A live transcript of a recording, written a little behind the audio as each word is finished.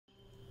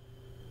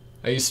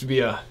I used to be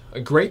a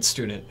great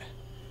student.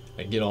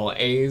 I'd get all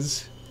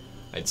A's,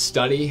 I'd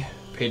study,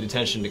 paid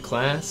attention to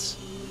class,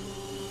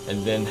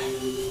 and then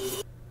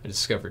I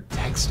discovered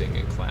texting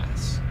in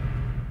class.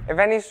 If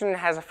any student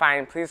has a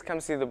fine, please come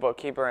see the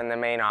bookkeeper in the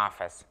main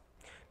office.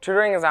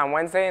 Tutoring is on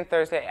Wednesday and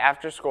Thursday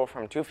after school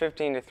from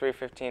 2:15 to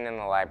 3:15 in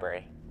the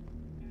library.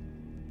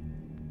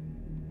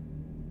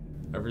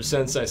 Ever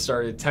since I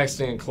started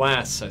texting in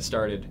class, I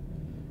started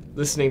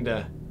listening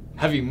to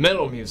heavy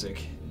metal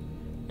music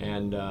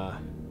and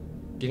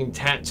getting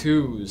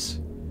tattoos.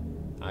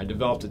 I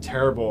developed a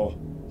terrible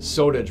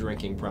soda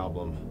drinking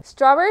problem.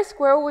 Strawberry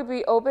Squirrel will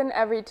be open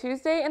every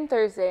Tuesday and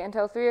Thursday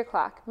until 3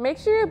 o'clock. Make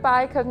sure you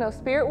buy Cousino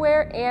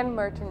spiritware and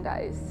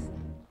merchandise.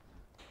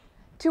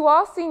 To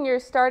all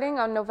seniors starting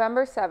on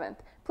November 7th,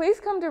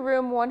 please come to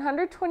room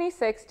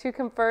 126 to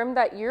confirm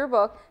that your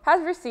book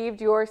has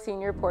received your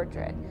senior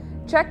portrait.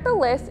 Check the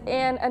list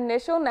and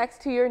initial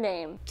next to your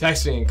name.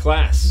 Texting in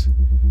class.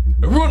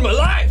 It ruined my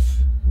life!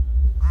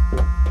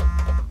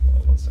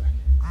 One sec.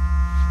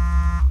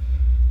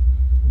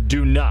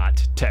 Do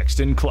not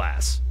text in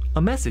class.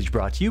 A message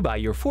brought to you by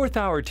your 4th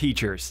hour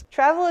teachers.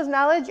 Travel is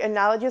knowledge and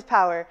knowledge is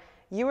power.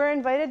 You are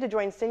invited to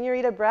join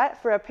Senorita Brett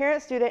for a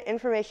parent-student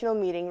informational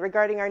meeting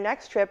regarding our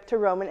next trip to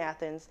Rome and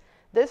Athens.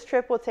 This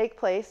trip will take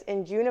place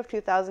in June of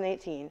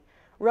 2018.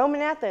 Rome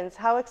and Athens,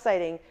 how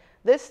exciting!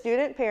 This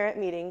student-parent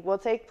meeting will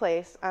take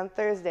place on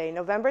Thursday,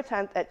 November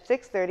 10th at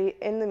 6:30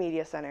 in the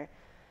Media Center.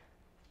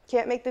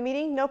 Can't make the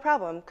meeting? No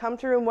problem. Come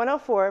to room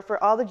 104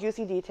 for all the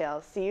juicy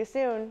details. See you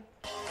soon.